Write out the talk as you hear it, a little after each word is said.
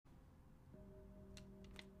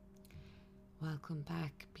Welcome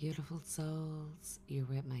back, beautiful souls. You're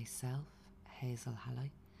with myself, Hazel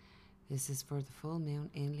Halley. This is for the full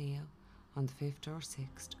moon in Leo on the 5th or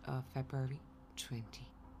 6th of February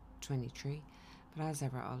 2023. But as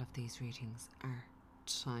ever, all of these readings are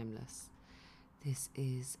timeless. This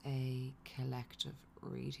is a collective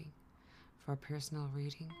reading. For personal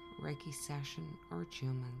reading, Reiki session, or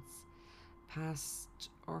humans,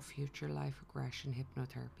 past or future life regression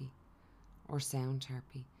hypnotherapy, or sound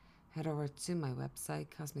therapy, head over to my website,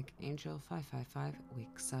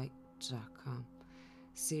 cosmicangel555wixsite.com.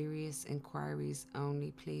 Serious inquiries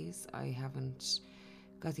only, please. I haven't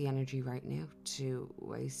got the energy right now to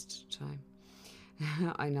waste time.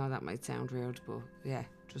 I know that might sound rude, but yeah,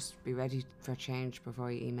 just be ready for change before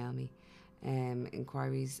you email me.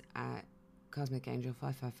 Inquiries at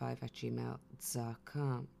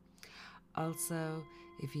cosmicangel555@gmail.com. Also,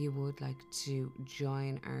 if you would like to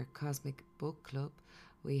join our Cosmic Book Club,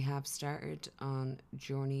 we have started on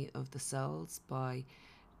Journey of the Souls by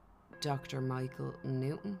Dr. Michael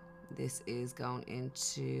Newton. This is going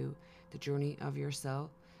into the journey of your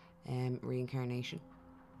soul, reincarnation.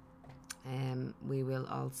 We will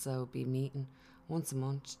also be meeting once a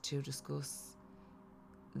month to discuss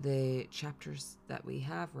the chapters that we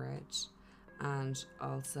have read, and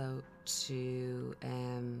also to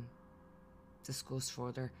discuss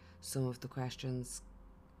further some of the questions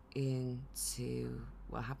into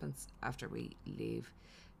what happens after we leave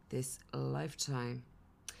this lifetime.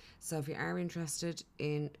 So if you are interested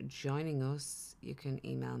in joining us, you can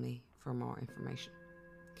email me for more information.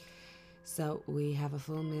 So we have a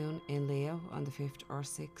full moon in Leo on the 5th or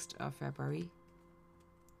 6th of February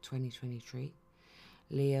 2023.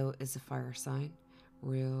 Leo is a fire sign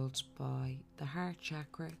ruled by the heart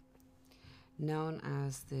chakra, known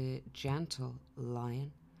as the gentle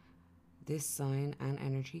lion. This sign and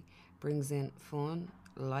energy brings in fun,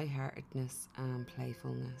 lightheartedness, and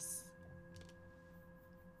playfulness.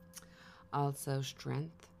 Also,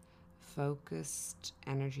 strength, focused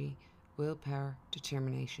energy, willpower,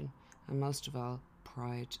 determination, and most of all,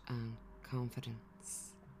 pride and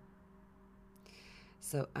confidence.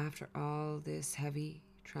 So, after all this heavy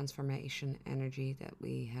transformation energy that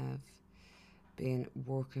we have been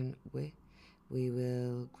working with, we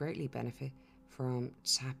will greatly benefit from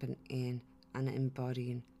tapping in and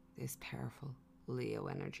embodying this powerful Leo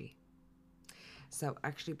energy. So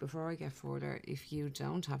actually, before I get further, if you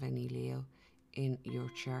don't have any Leo in your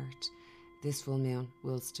chart, this full moon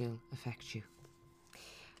will still affect you.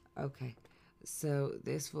 Okay, so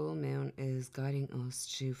this full moon is guiding us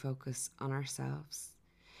to focus on ourselves,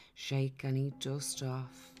 shake any dust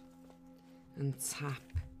off, and tap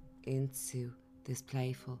into this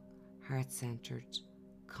playful, heart-centered,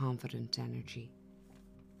 confident energy.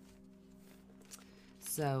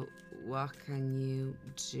 So what can you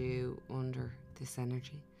do under this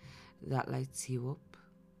energy that lights you up?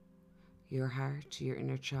 Your heart, your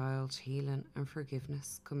inner child, healing and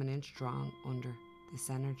forgiveness coming in strong under this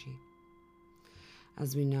energy.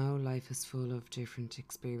 As we know, life is full of different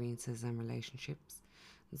experiences and relationships,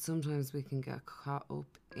 and sometimes we can get caught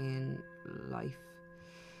up in life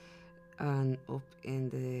and up in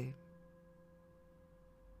the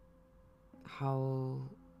whole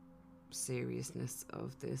seriousness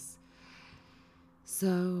of this.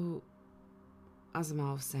 So, as I'm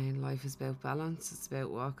always saying, life is about balance. It's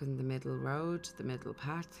about walking the middle road, the middle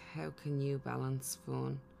path. How can you balance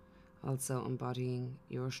fun, also embodying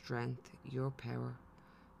your strength, your power,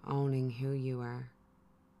 owning who you are,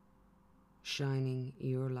 shining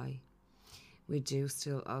your light? We do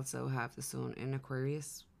still also have the sun in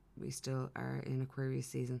Aquarius. We still are in Aquarius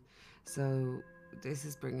season. So this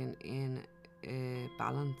is bringing in a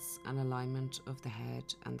balance and alignment of the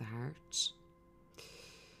head and the heart,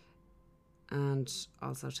 and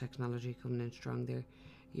also technology coming in strong there.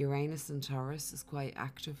 Uranus and Taurus is quite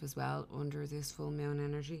active as well under this full moon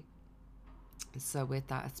energy, so with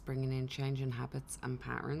that it's bringing in changing habits and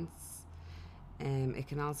patterns. It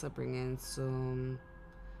can also bring in some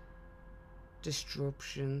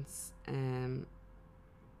disruptions.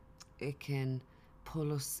 It can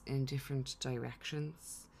pull us in different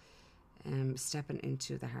directions. Stepping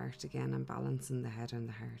into the heart again and balancing the head and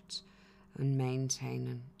the heart and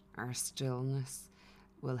maintaining our stillness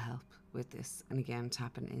will help with this, and again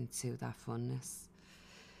tapping into that funness.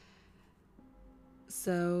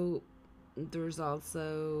 So there's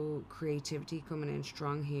also creativity coming in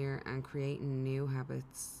strong here and creating new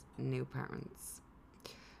habits, new patterns.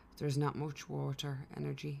 There's not much water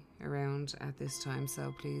energy around at this time,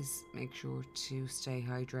 so please make sure to stay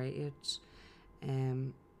hydrated.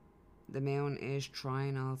 The moon is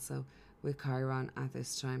trying also with Chiron at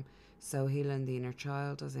this time. So healing the inner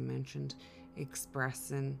child, as I mentioned,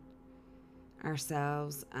 expressing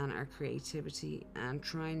ourselves and our creativity, and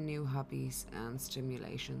trying new hobbies and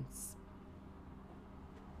stimulations.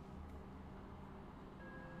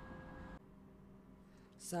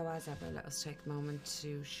 So as ever, let us take a moment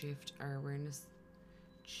to shift our awareness,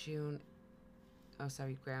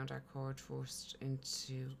 ground our cord first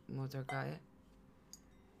into Mother Gaia,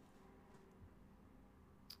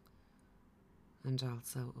 and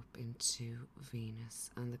also up into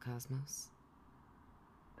Venus and the cosmos.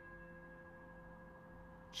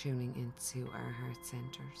 Tuning into our heart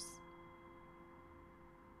centers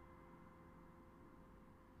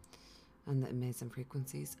and the amazing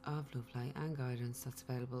frequencies of love, light and guidance that's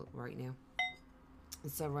available right now.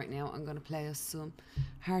 So right now I'm going to play us some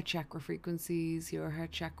heart chakra frequencies. Your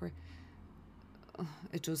heart chakra,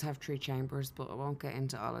 it does have 3 chambers, but I won't get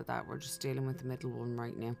into all of that. We're just dealing with the middle one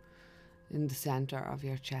right now, in the center of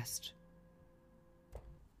your chest.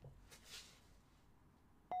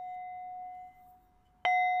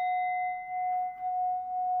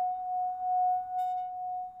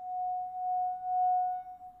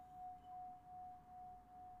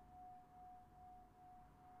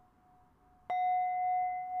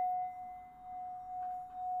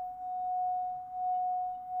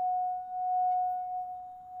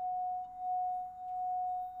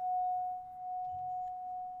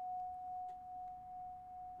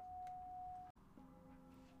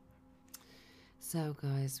 So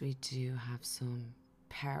guys, we do have some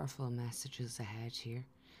powerful messages ahead here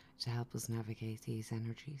to help us navigate these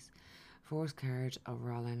energies. Fourth card,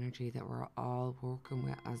 overall energy that we're all working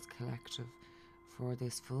with as collective for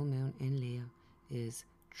this full moon in Leo, is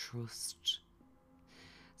trust.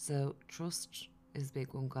 So trust is a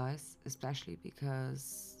big one, guys, especially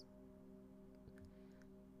because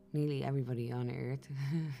nearly everybody on earth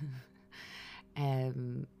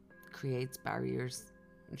creates barriers,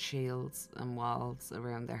 shields and walls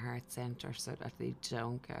around their heart center so that they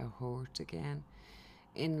don't get hurt again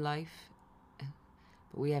in life.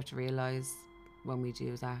 But we have to realize when we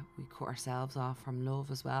do that, we cut ourselves off from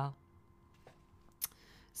love as well.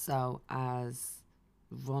 So as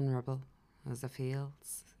vulnerable as it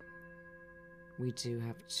feels, we do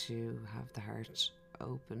have to have the heart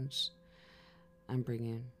opened and bring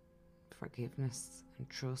in forgiveness and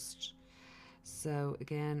trust. So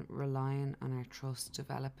again, relying on our trust,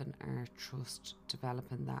 developing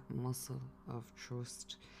that muscle of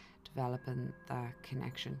trust, developing that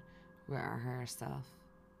connection with our higher self,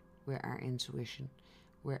 with our intuition,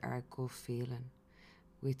 with our gut feeling,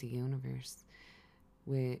 with the universe,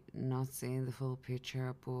 with not seeing the full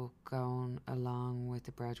picture but going along with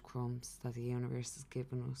the breadcrumbs that the universe has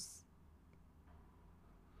given us.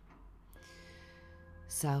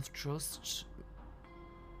 Self-trust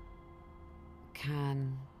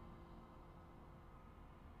can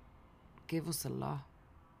give us a lot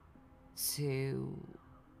to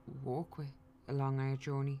work with along our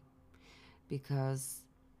journey, because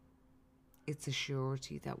it's a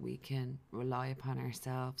surety that we can rely upon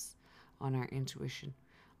ourselves, on our intuition,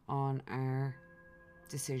 on our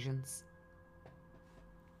decisions.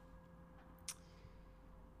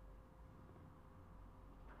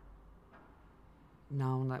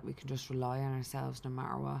 Knowing that we can just rely on ourselves no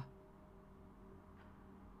matter what.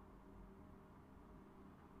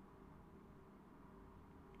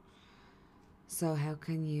 So how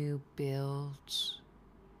can you build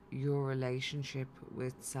your relationship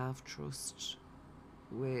with self-trust,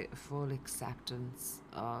 with full acceptance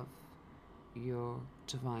of your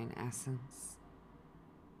divine essence?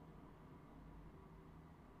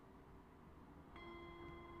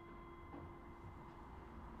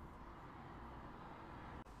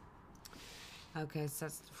 Okay, so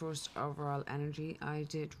that's the first overall energy. I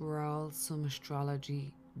did roll some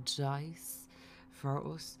astrology dice for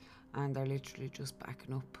us, and they're literally just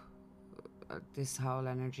backing up this whole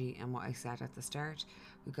energy and what I said at the start.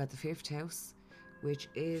 We got the 5th house, which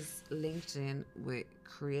is linked in with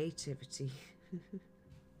creativity.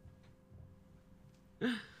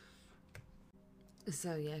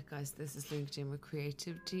 So yeah, guys, this is linked in with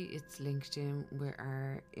creativity. It's linked in with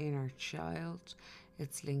our inner child.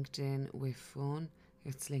 It's linked in with fun.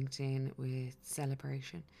 It's linked in with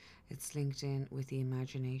celebration. It's linked in with the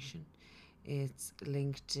imagination. It's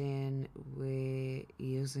linked in with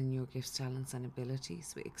using your gifts, talents and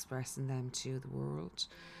abilities, with expressing them to the world,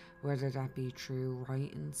 whether that be through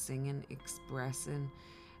writing, singing, expressing,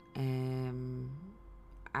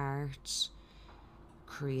 art,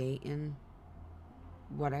 creating,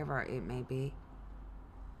 whatever it may be.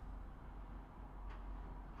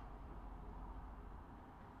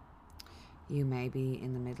 You may be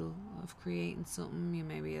in the middle of creating something, you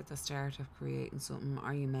may be at the start of creating something,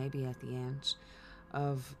 or you may be at the end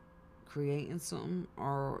of creating something,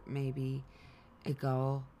 or maybe a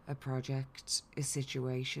goal, a project, a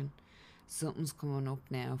situation. Something's coming up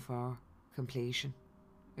now for completion,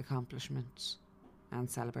 accomplishment, and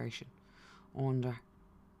celebration under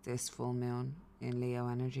this full moon in Leo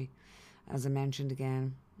energy. As I mentioned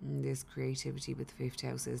again, this creativity with the fifth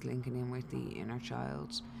house is linking in with the inner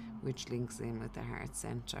child, which links in with the heart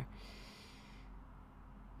center.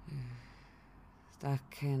 That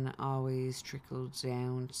can always trickle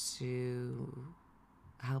down to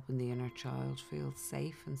helping the inner child feel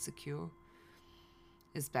safe and secure,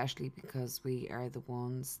 especially because we are the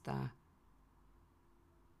ones that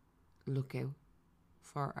look out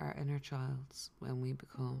for our inner child when we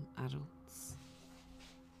become adults.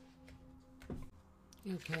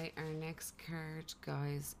 Okay, our next card,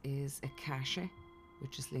 guys, is Akasha,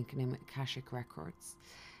 which is linking in with Akashic Records.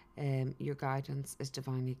 Your guidance is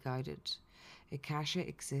divinely guided. Akasha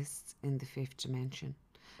exists in the fifth dimension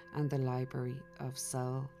and the library of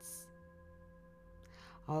souls.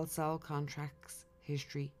 All soul contracts,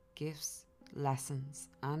 history, gifts, lessons,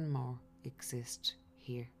 and more exist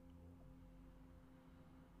here.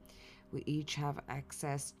 We each have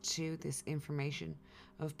access to this information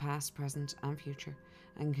of past, present, and future,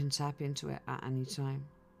 and can tap into it at any time.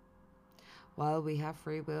 While we have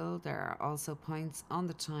free will, there are also points on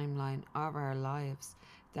the timeline of our lives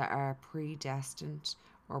that are predestined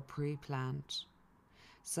or pre-planned.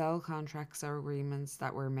 Soul contracts are agreements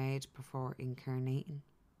that were made before incarnating.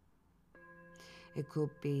 It could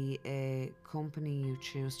be a company you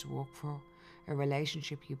choose to work for, a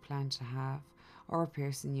relationship you plan to have, or a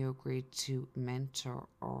person you agreed to mentor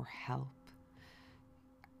or help.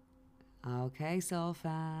 Okay, soul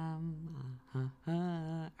fam,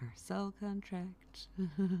 our soul contract.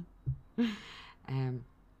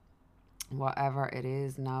 Whatever it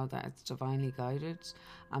is, know that it's divinely guided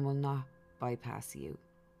and will not bypass you.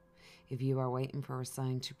 If you are waiting for a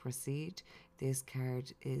sign to proceed, this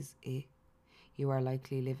card is it. You are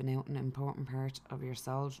likely living out an important part of your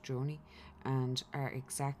soul's journey and are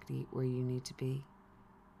exactly where you need to be.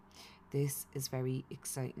 This is very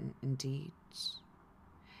exciting indeed.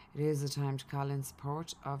 It is a time to call in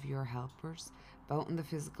support of your helpers, both in the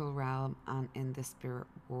physical realm and in the spirit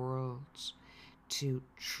world, to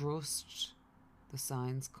trust the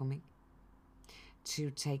signs coming, to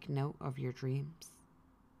take note of your dreams,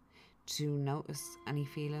 to notice any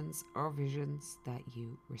feelings or visions that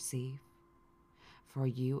you receive, for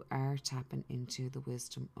you are tapping into the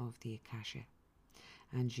wisdom of the Akasha,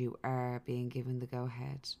 and you are being given the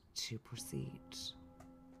go-ahead to proceed.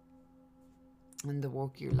 In the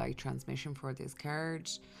Work Your Light transmission for this card,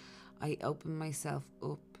 I open myself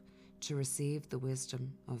up to receive the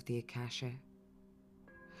wisdom of the Akasha.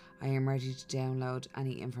 I am ready to download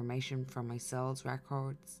any information from my soul's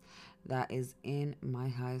records that is in my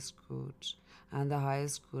highest good and the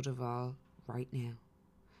highest good of all right now.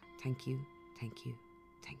 Thank you, thank you,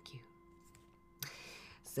 thank you.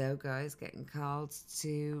 So guys, getting called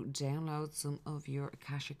to download some of your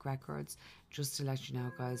Akashic Records. Just to let you know,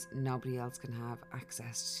 guys, nobody else can have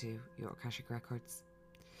access to your Akashic Records.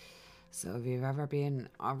 So if you've ever been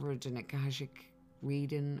offered an Akashic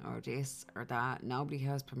reading or this or that, nobody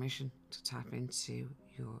has permission to tap into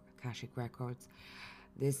your Akashic Records.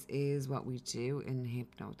 This is what we do in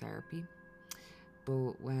hypnotherapy.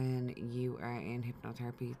 But when you are in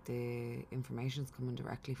hypnotherapy, the information's coming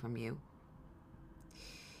directly from you.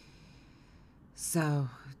 So,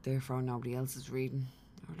 therefore, nobody else is reading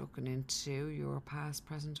or looking into your past,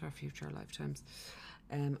 present, or future lifetimes.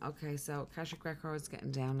 Okay, so Akashic Records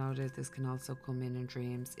getting downloaded. This can also come in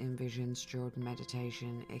dreams, in visions, during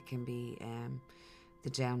meditation. It can be the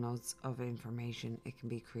downloads of information. It can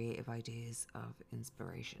be creative ideas of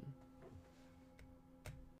inspiration.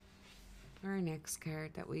 Our next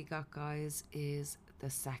card that we got, guys, is the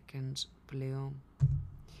Second Bloom.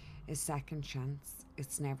 A second chance.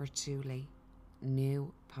 It's never too late.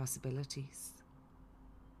 New possibilities.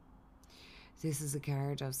 This is a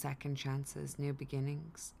card of second chances, new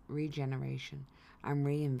beginnings, regeneration, and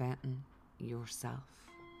reinventing yourself.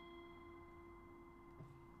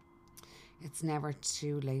 It's never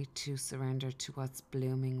too late to surrender to what's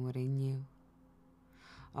blooming within you.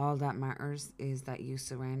 All that matters is that you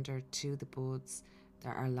surrender to the buds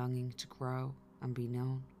that are longing to grow and be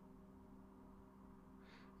known.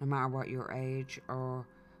 No matter what your age or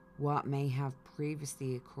what may have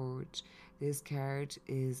previously occurred, this card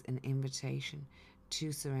is an invitation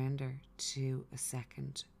to surrender to a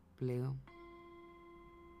second bloom,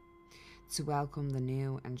 to welcome the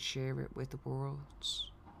new and share it with the world,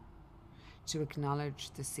 to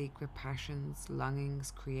acknowledge the secret passions,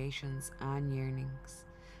 longings, creations, and yearnings,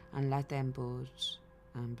 and let them bud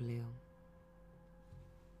and bloom.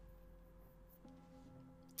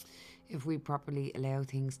 If we properly allow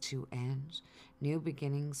things to end, new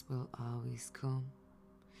beginnings will always come.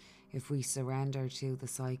 If we surrender to the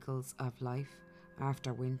cycles of life,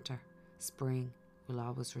 after winter, spring will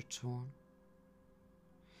always return.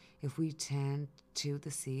 If we tend to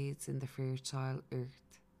the seeds in the fertile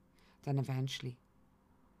earth, then they'll eventually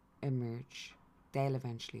emerge.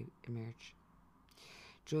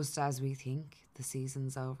 Just as we think the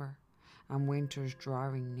season's over and winter's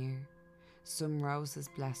drawing near, some roses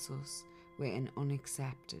bless us with an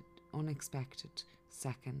unexpected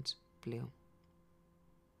second bloom.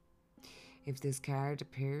 If this card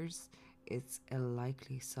appears, it's a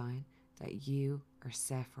likely sign that you are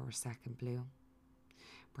set for a second bloom.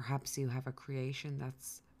 Perhaps you have a creation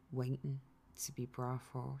that's waiting to be brought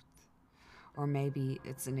forth, or maybe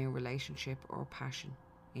it's a new relationship or passion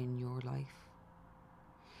in your life.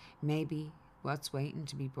 Maybe what's waiting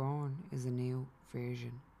to be born is a new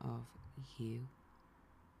version of you.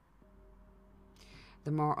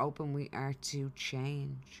 The more open we are to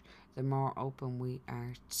change, the more open we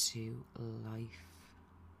are to life.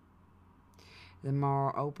 The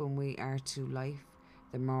more open we are to life,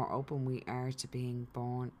 the more open we are to being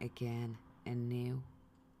born again anew.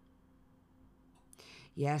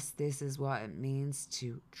 Yes, this is what it means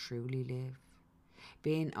to truly live.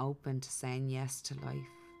 Being open to saying yes to life.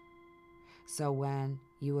 So when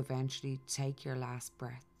you eventually take your last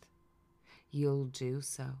breath, you'll do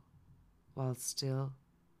so while still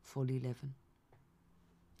fully living.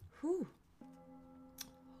 Whew.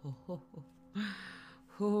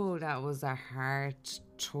 Oh, that was a heart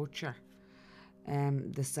toucher.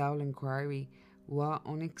 The soul inquiry. What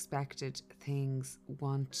unexpected things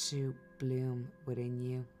want to bloom within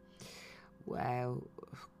you? Wow.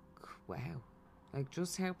 Like,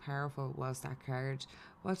 just how powerful was that card?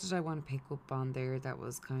 What did I want to pick up on there that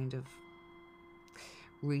was kind of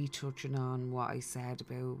retouching on what I said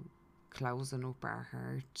about closing up our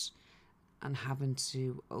heart and having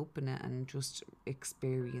to open it and just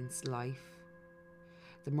experience life?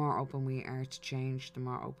 The more open we are to change, the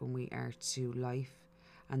more open we are to life.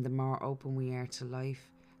 And the more open we are to life,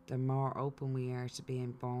 the more open we are to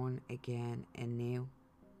being born again anew.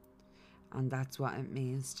 And that's what it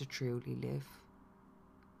means to truly live.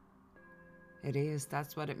 It is.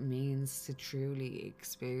 That's what it means to truly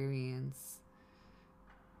experience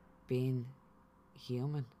being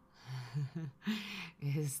human.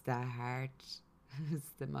 Is the heart.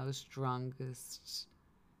 It's the most strongest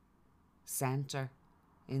center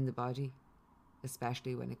in the body,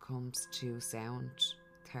 especially when it comes to sound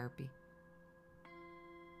therapy.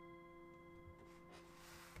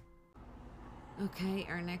 Okay,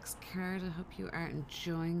 our next card. I hope you are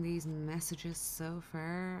enjoying these messages so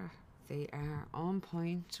far. They are on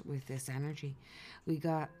point with this energy. We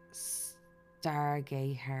got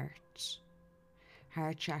Stargate heart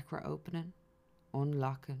chakra opening,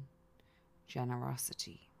 unlocking,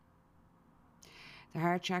 generosity. The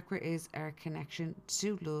heart chakra is our connection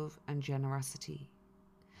to love and generosity.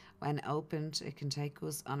 When opened, it can take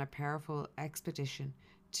us on a powerful expedition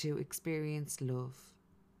to experience love.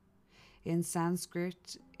 In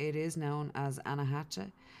Sanskrit, it is known as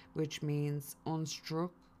anahata, which means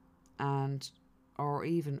unstruck or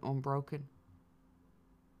even unbroken.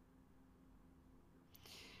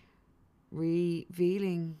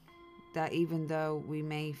 Revealing that even though we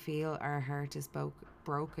may feel our heart is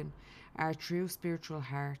broken, our true spiritual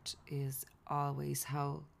heart is always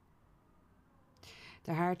whole.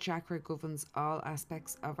 The heart chakra governs all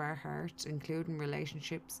aspects of our heart, including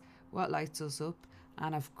relationships, what lights us up,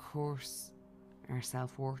 and of course, our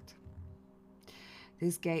self-worth.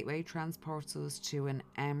 This gateway transports us to an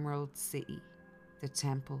emerald city, the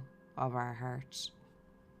temple of our heart.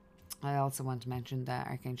 I also want to mention that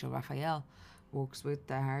Archangel Raphael works with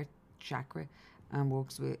the heart chakra and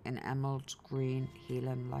works with an emerald green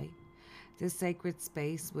healing light. This sacred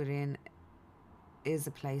space within is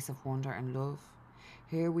a place of wonder and love.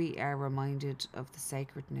 Here we are reminded of the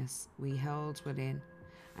sacredness we hold within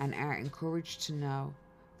and are encouraged to know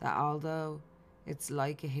that although it's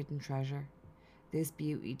like a hidden treasure, this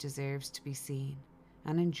beauty deserves to be seen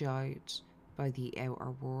and enjoyed by the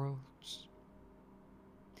outer world.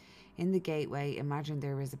 In the gateway, imagine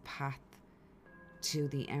there is a path to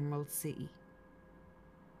the Emerald City,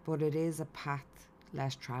 but it is a path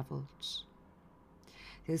less travelled.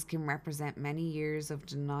 This can represent many years of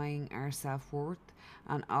denying our self-worth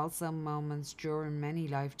and also moments during many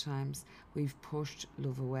lifetimes we've pushed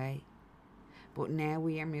love away. But now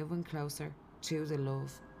we are moving closer to the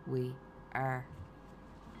love we are.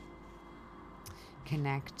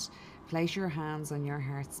 Connect. Place your hands on your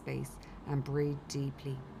heart space and breathe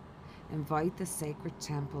deeply. Invite the sacred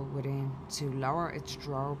temple within to lower its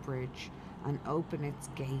drawbridge and open its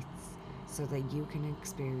gates so that you can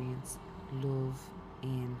experience love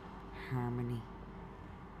in harmony.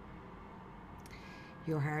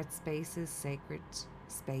 Your heart space is sacred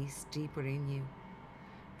space deep within you.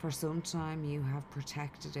 For some time, you have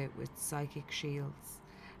protected it with psychic shields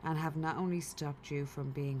and have not only stopped you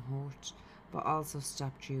from being hurt, but also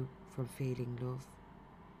stopped you from feeling love.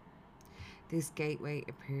 This gateway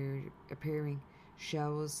appearing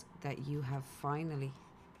shows that you have finally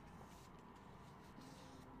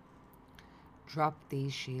dropped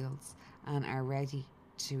these shields and are ready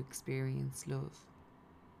to experience love.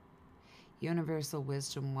 Universal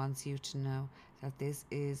wisdom wants you to know that this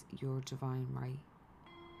is your divine right.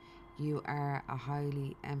 You are a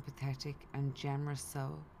highly empathetic and generous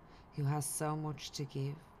soul who has so much to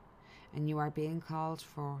give, and you are being called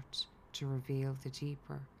forth to reveal the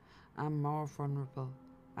deeper and more vulnerable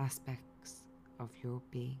aspects of your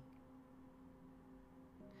being.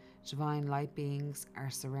 Divine light beings are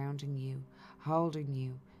surrounding you, holding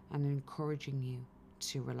you, and encouraging you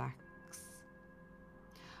to relax.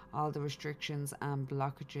 All the restrictions and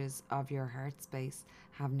blockages of your heart space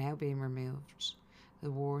have now been removed.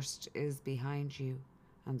 The worst is behind you,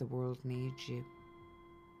 and the world needs you.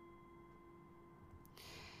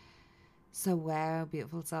 So wow,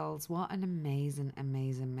 beautiful souls, what an amazing,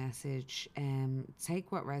 amazing message.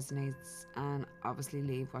 Take what resonates and obviously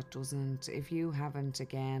leave what doesn't. If you haven't,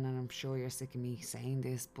 again, and I'm sure you're sick of me saying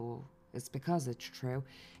this, but it's because it's true.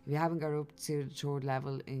 If you haven't got up to the third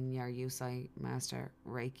level in your Usui Master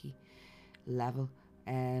Reiki level,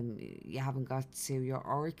 you haven't got to your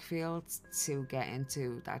auric fields to get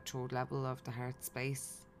into that third level of the heart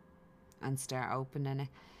space and start opening it.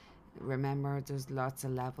 Remember, there's lots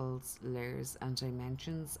of levels, layers, and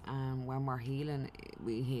dimensions, and when we're healing,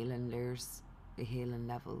 we heal in layers, we heal in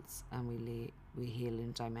levels, and we heal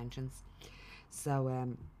in dimensions. So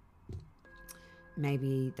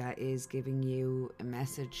maybe that is giving you a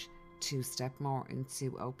message to step more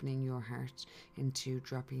into opening your heart, into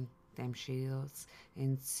dropping them shields,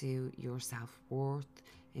 into your self-worth,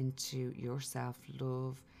 into your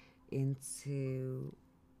self-love, into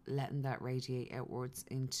letting that radiate outwards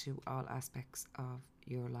into all aspects of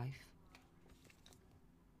your life.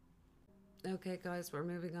 Okay guys, we're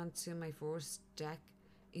moving on to my first deck,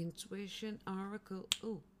 Intuition Oracle,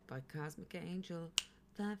 by Cosmic Angel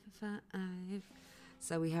 555.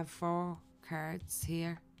 So we have 4 cards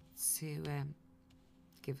here to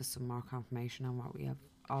give us some more confirmation on what we have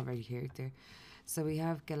already heard there. So we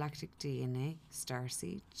have Galactic DNA,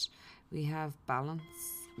 Starseed, we have Balance,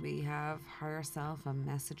 we have Higher Self and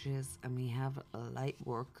Messages, and we have Light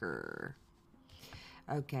Worker.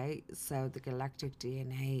 Okay, so the Galactic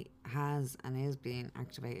DNA has and is being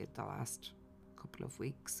activated the last couple of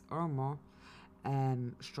weeks or more,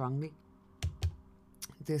 strongly.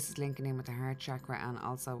 This is linking in with the heart chakra and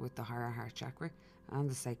also with the higher heart chakra and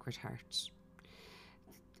the sacred heart.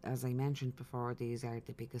 As I mentioned before, these are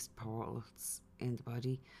the biggest portals in the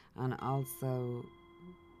body, and also,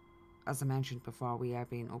 as I mentioned before, we are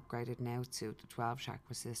being upgraded now to the 12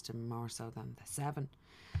 chakra system more so than the 7.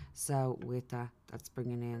 So with that, that's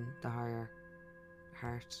bringing in the higher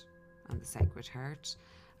heart and the sacred heart,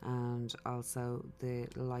 and also the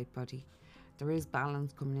light body. There is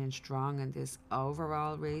balance coming in strong in this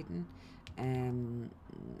overall reading, and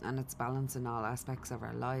it's balance in all aspects of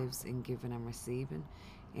our lives, in giving and receiving,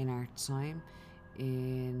 in our time,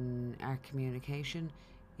 in our communication,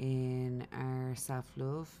 in our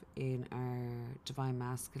self-love, in our divine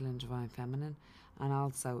masculine, divine feminine, and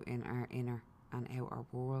also in our inner and outer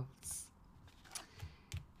worlds.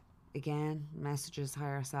 Again, messages,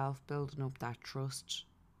 higher self, building up that trust,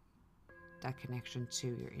 that connection to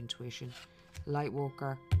your intuition. Light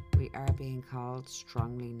worker, we are being called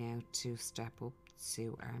strongly now to step up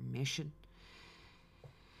to our mission.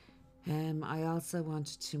 I also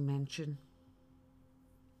wanted to mention,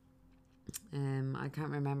 I can't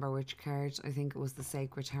remember which card, I think it was the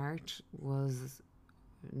Sacred Heart, was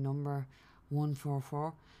number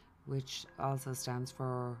 144, which also stands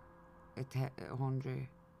for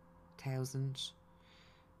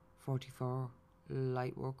 100,044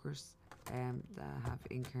 light workers that have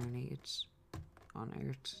incarnated on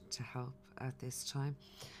Earth to help at this time.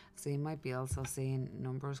 So you might be also seeing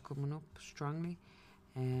numbers coming up strongly,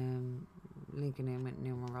 linking in with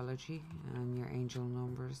numerology and your angel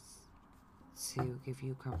numbers to give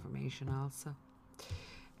you confirmation also.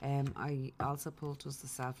 I also pulled us the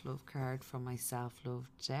self-love card from my self-love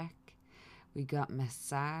deck. We got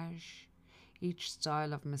Massage, Each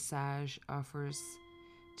style of massage offers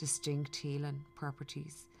distinct healing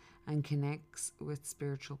properties and connects with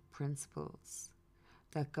spiritual principles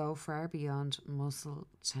that go far beyond muscle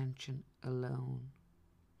tension alone.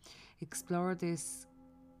 Explore this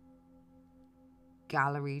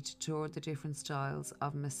gallery to tour the different styles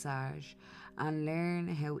of massage and learn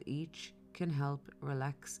how each can help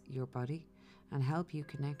relax your body and help you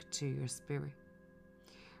connect to your spirit.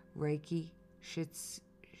 Reiki,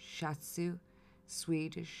 Shatsu,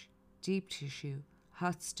 Swedish, deep tissue,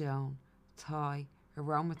 hot stone, Thai,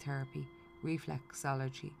 aromatherapy,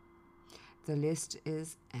 reflexology. The list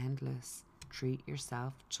is endless. Treat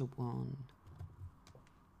yourself to one.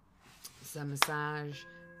 So massage,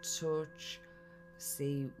 touch,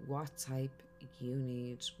 see what type you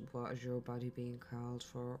need, what is your body being called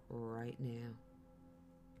for right now.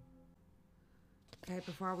 Okay,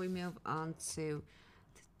 before we move on to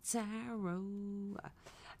the tarot,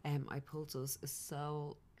 I pulled us a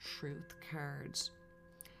soul truth card.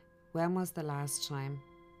 When was the last time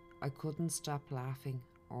I couldn't stop laughing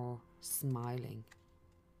or smiling?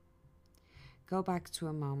 Go back to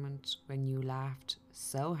a moment when you laughed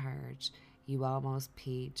so hard you almost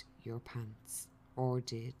peed your pants, or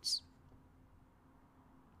did.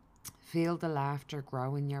 Feel the laughter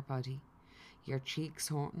grow in your body, your cheeks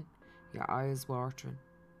hurting, your eyes watering.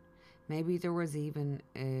 Maybe there was even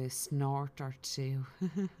a snort or two.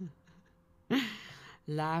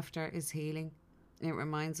 Laughter is healing. It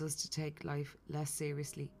reminds us to take life less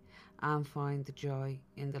seriously and find the joy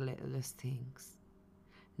in the littlest things.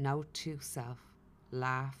 Note to self,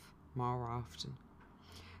 laugh more often.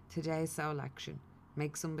 Today's soul action,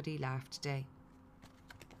 make somebody laugh today.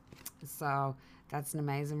 So that's an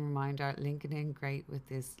amazing reminder, linking in great with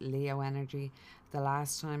this Leo energy. The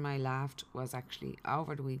last time I laughed was actually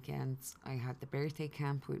over the weekend. I had the birthday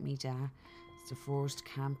camp with me dad. It's the first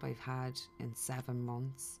camp I've had in 7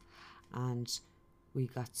 months, and we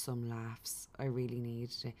got some laughs. I really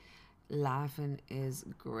needed it. Laughing is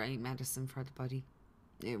great medicine for the body.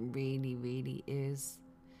 It really, really is.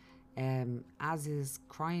 As is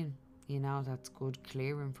crying, that's good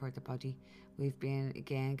clearing for the body. We've been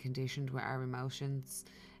again conditioned with our emotions,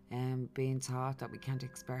 being taught that we can't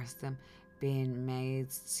express them, being made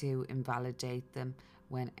to invalidate them,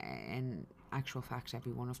 when in actual fact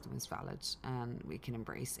every one of them is valid and we can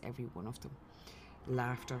embrace every one of them.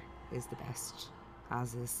 Laughter is the best,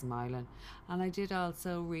 as is smiling. And I did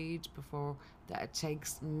also read before that it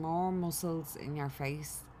takes more muscles in your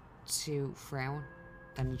face to frown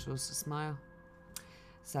than it does to smile.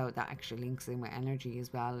 So that actually links in with energy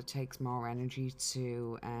as well. It takes more energy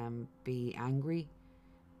to be angry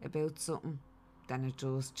about something than it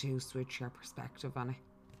does to switch your perspective on it.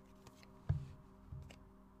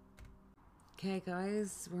 Okay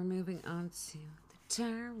guys, we're moving on to the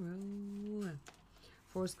tarot.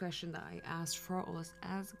 First question that I asked for us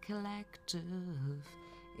as a collective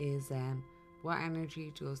is what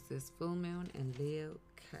energy does this full moon in Leo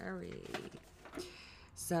carry?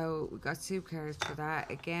 So we got 2 cards for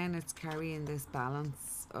that. Again, it's carrying this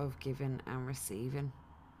balance of giving and receiving,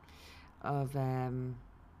 of again,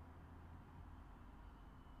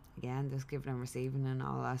 this giving and receiving in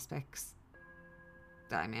all aspects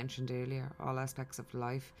that I mentioned earlier, all aspects of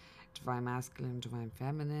life, divine masculine, divine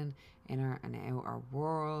feminine, inner and outer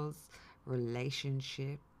worlds,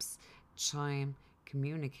 relationships, time,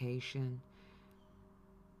 communication.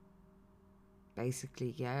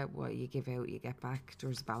 Basically, yeah, what you give out, you get back.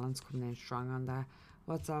 There's balance coming in strong on that.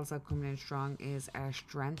 What's also coming in strong is our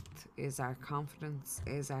strength, is our confidence,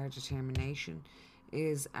 is our determination,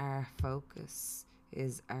 is our focus,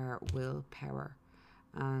 is our willpower,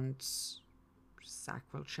 and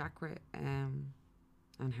sacral chakra and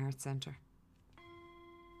heart center.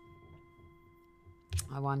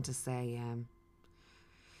 I want to say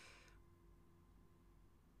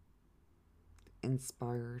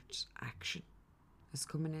inspired action is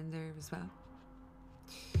coming in there as well.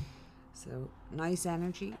 So nice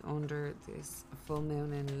energy under this full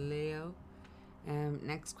moon in Leo.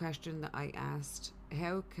 Next question that I asked,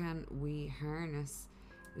 how can we harness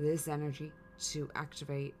this energy to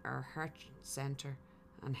activate our heart center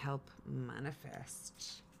and help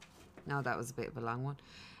manifest? Now that was a bit of a long one.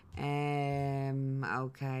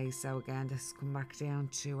 Okay, so again, this is coming back down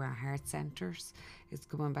to our heart centers. It's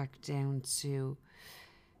coming back down to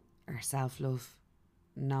our self-love,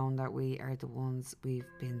 knowing that we are the ones we've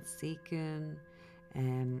been seeking.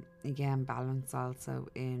 Again, balance also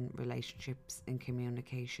in relationships, in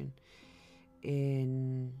communication,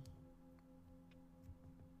 in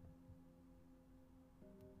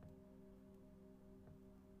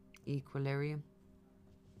equilibrium.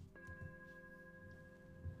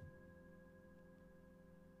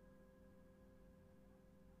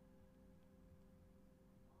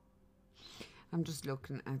 I'm just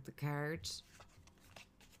looking at the cards,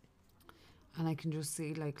 and I can just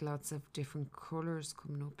see like lots of different colours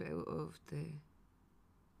coming up out of the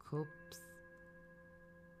cups.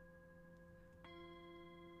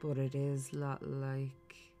 But it is a lot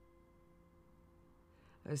like,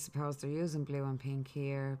 I suppose they're using blue and pink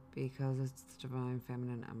here because it's divine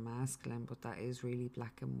feminine and masculine, but that is really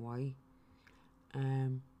black and white.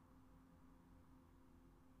 Hang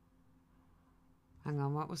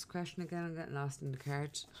on, what was the question again? I'm getting lost in the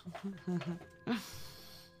cards.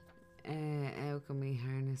 How can we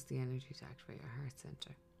harness the energy to activate our heart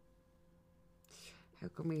center? How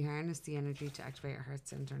can we harness the energy to activate our heart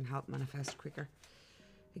center and help manifest quicker?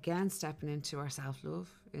 Again, stepping into our self-love,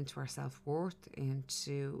 into our self-worth,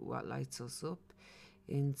 into what lights us up,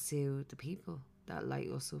 into the people that light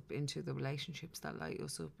us up, into the relationships that light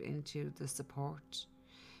us up, into the support,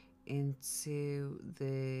 into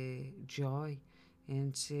the joy,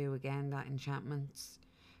 into, again, that enchantment.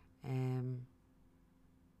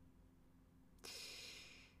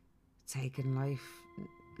 Taking life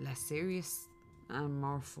less serious and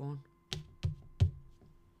more fun.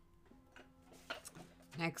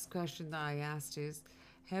 Next question that I asked is,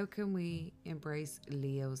 how can we embrace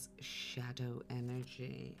Leo's shadow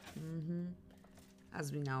energy?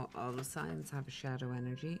 As we know, all the signs have a shadow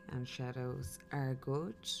energy, and shadows are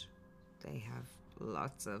good. They have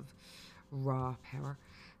lots of raw power.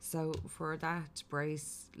 So for that, to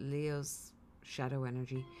embrace Leo's shadow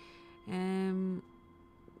energy,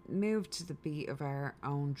 move to the beat of our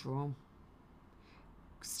own drum.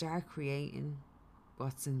 Start creating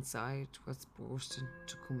what's inside, what's bursting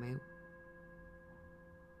to come out.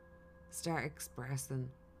 Start expressing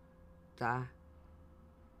that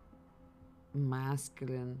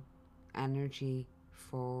masculine energy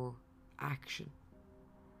for action,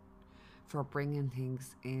 for bringing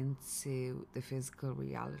things into the physical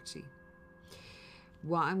reality.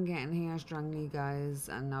 What I'm getting here strongly, guys,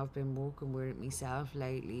 and I've been working with it myself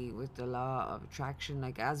lately with the law of attraction.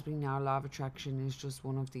 Like, as we know, law of attraction is just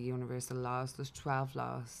one of the universal laws. There's 12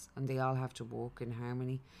 laws, and they all have to work in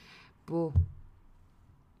harmony. But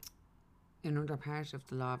another part of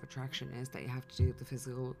the law of attraction is that you have to do the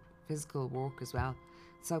physical work as well.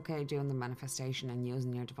 It's okay doing the manifestation and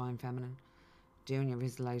using your divine feminine, doing your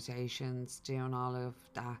visualizations, doing all of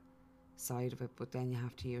that side of it, but then you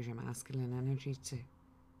have to use your masculine energy to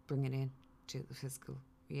bring it in to the physical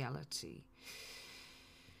reality.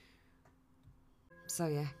 So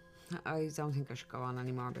yeah, I don't think I should go on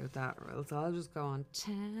anymore about that, or else I'll just go on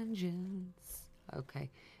tangents.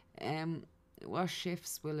 Okay, what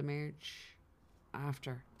shifts will emerge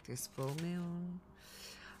after this full moon?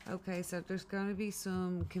 Okay, so there's going to be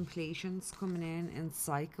some completions coming in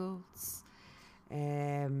cycles.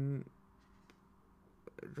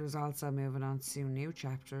 There's also moving on to new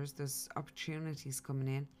chapters. There's opportunities coming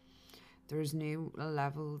in. There's new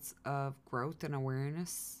levels of growth and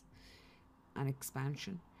awareness and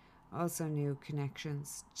expansion. Also new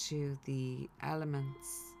connections to the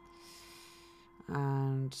elements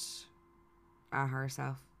and our higher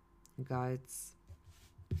self, guides.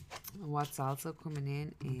 What's also coming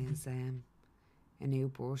in is a new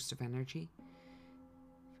burst of energy.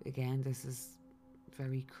 Again, this is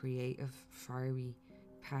very creative, fiery,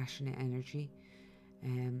 passionate energy.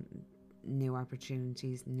 New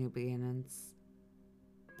opportunities, new beginnings.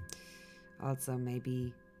 Also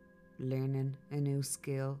maybe learning a new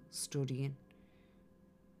skill, studying,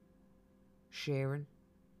 sharing.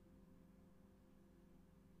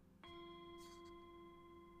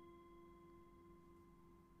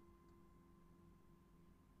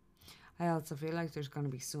 I also feel like there's going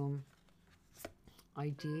to be some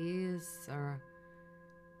ideas or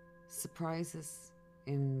surprises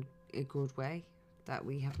in a good way that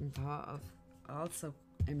we haven't thought of also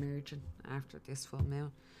emerging after this full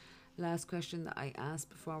moon. Last question that I asked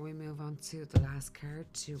before we move on to the last card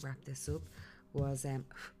to wrap this up was a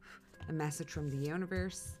message from the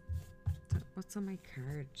universe. What's on my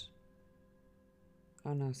card?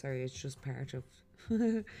 Oh no, sorry, it's just part of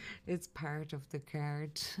it's part of the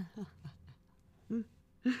card.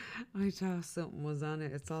 I thought something was on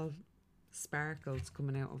it. It's all sparkles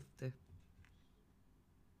coming out of the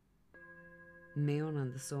moon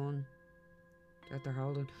and the sun that they're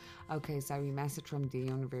holding. Okay, sorry, message from the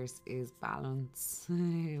universe is balance.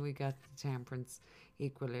 We got the temperance,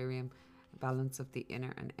 equilibrium, balance of the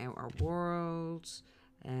inner and outer world,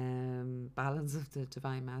 balance of the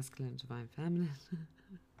divine masculine, divine feminine.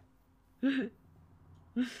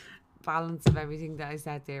 Balance of everything that I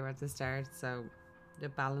said there at the start. So the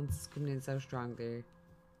balance is coming in so strong there.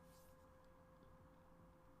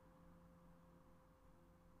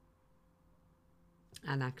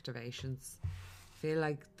 and activations. Feel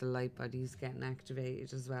like the light body's getting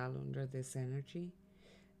activated as well under this energy.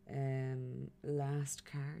 Last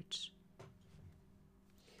card,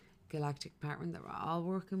 galactic pattern that we're all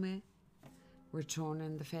working with,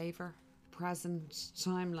 returning the favor, present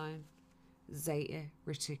timeline, Zeta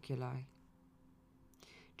Reticuli.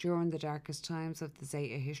 During the darkest times of the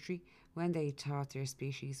Zeta history, when they thought their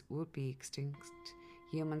species would be extinct,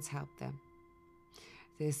 humans helped them.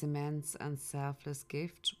 This immense and selfless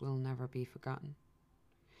gift will never be forgotten.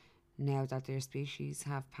 Now that their species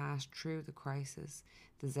have passed through the crisis,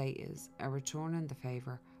 the Zetas are returning the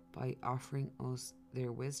favour by offering us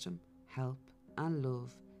their wisdom, help, and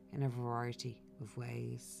love in a variety of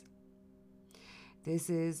ways. This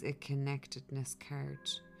is a connectedness card,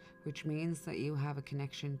 which means that you have a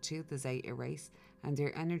connection to the Zeta race and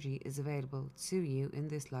their energy is available to you in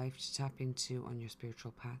this life to tap into on your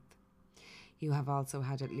spiritual path. You have also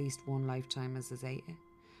had at least one lifetime as a Zeta.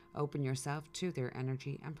 Open yourself to their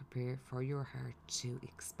energy and prepare for your heart to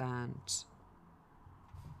expand.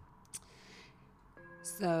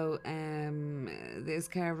 So, this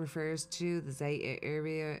card refers to the Zeta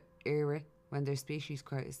era when their species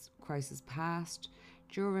crisis passed.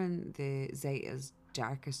 During the Zeta's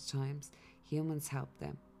darkest times, humans helped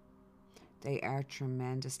them. They are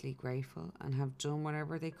tremendously grateful and have done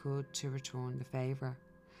whatever they could to return the favour,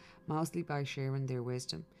 mostly by sharing their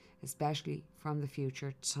wisdom, especially from the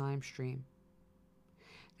future time stream.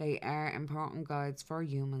 They are important guides for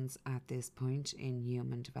humans at this point in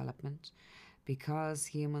human development, because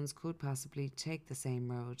humans could possibly take the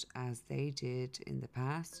same road as they did in the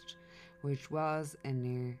past, which was a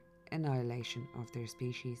near annihilation of their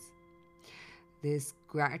species. This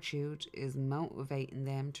gratitude is motivating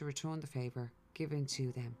them to return the favour given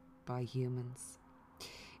to them by humans.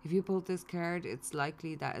 If you pulled this card, it's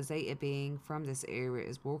likely that a Zeta being from this era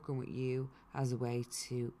is working with you as a way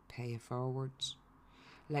to pay it forward.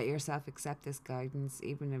 Let yourself accept this guidance,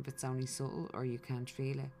 even if it's only subtle or you can't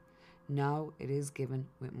feel it. Know it is given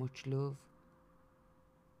with much love.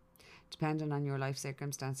 Depending on your life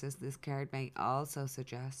circumstances, this card may also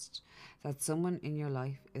suggest that someone in your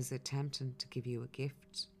life is attempting to give you a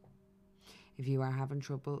gift. If you are having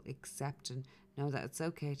trouble accepting, know that it's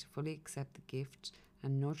okay to fully accept the gift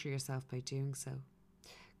and nurture yourself by doing so.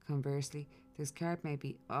 Conversely, this card may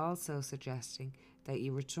be also suggesting that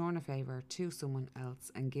you return a favour to someone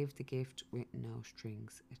else and give the gift with no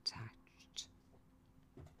strings attached.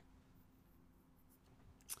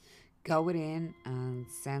 Go within and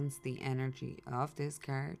sense the energy of this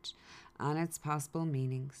card and its possible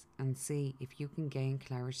meanings and see if you can gain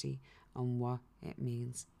clarity on what it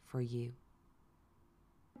means for you.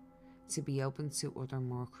 To be open to other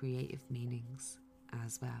more creative meanings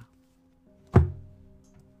as well.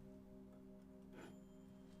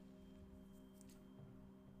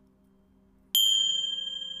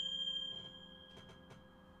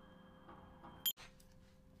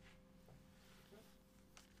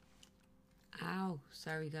 Ow,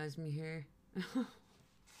 sorry guys, me hair.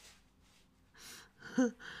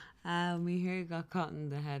 Me hair got caught in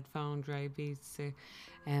the headphone dry beats. So,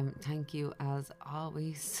 thank you as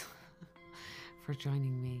always for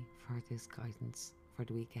joining me for this guidance for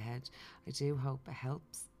the week ahead. I do hope it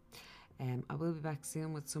helps. I will be back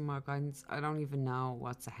soon with some more guidance. I don't even know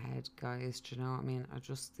what's ahead, guys. Do you know what I mean?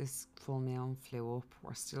 This full moon flew up.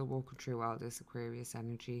 We're still walking through all this Aquarius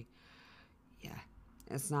energy. Yeah.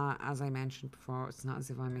 It's not, as I mentioned before, it's not as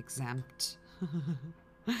if I'm exempt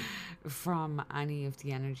from any of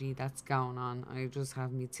the energy that's going on. I just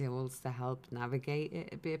have me tools to help navigate it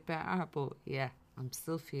a bit better. But yeah, I'm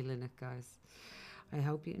still feeling it, guys. I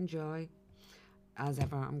hope you enjoy. As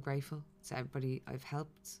ever, I'm grateful to everybody I've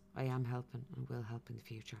helped, I am helping, and will help in the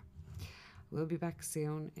future. We'll be back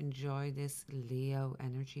soon. Enjoy this Leo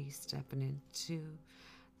energy stepping into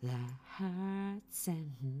the heart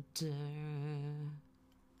center.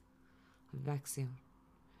 I'll be back soon.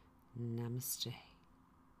 Namaste.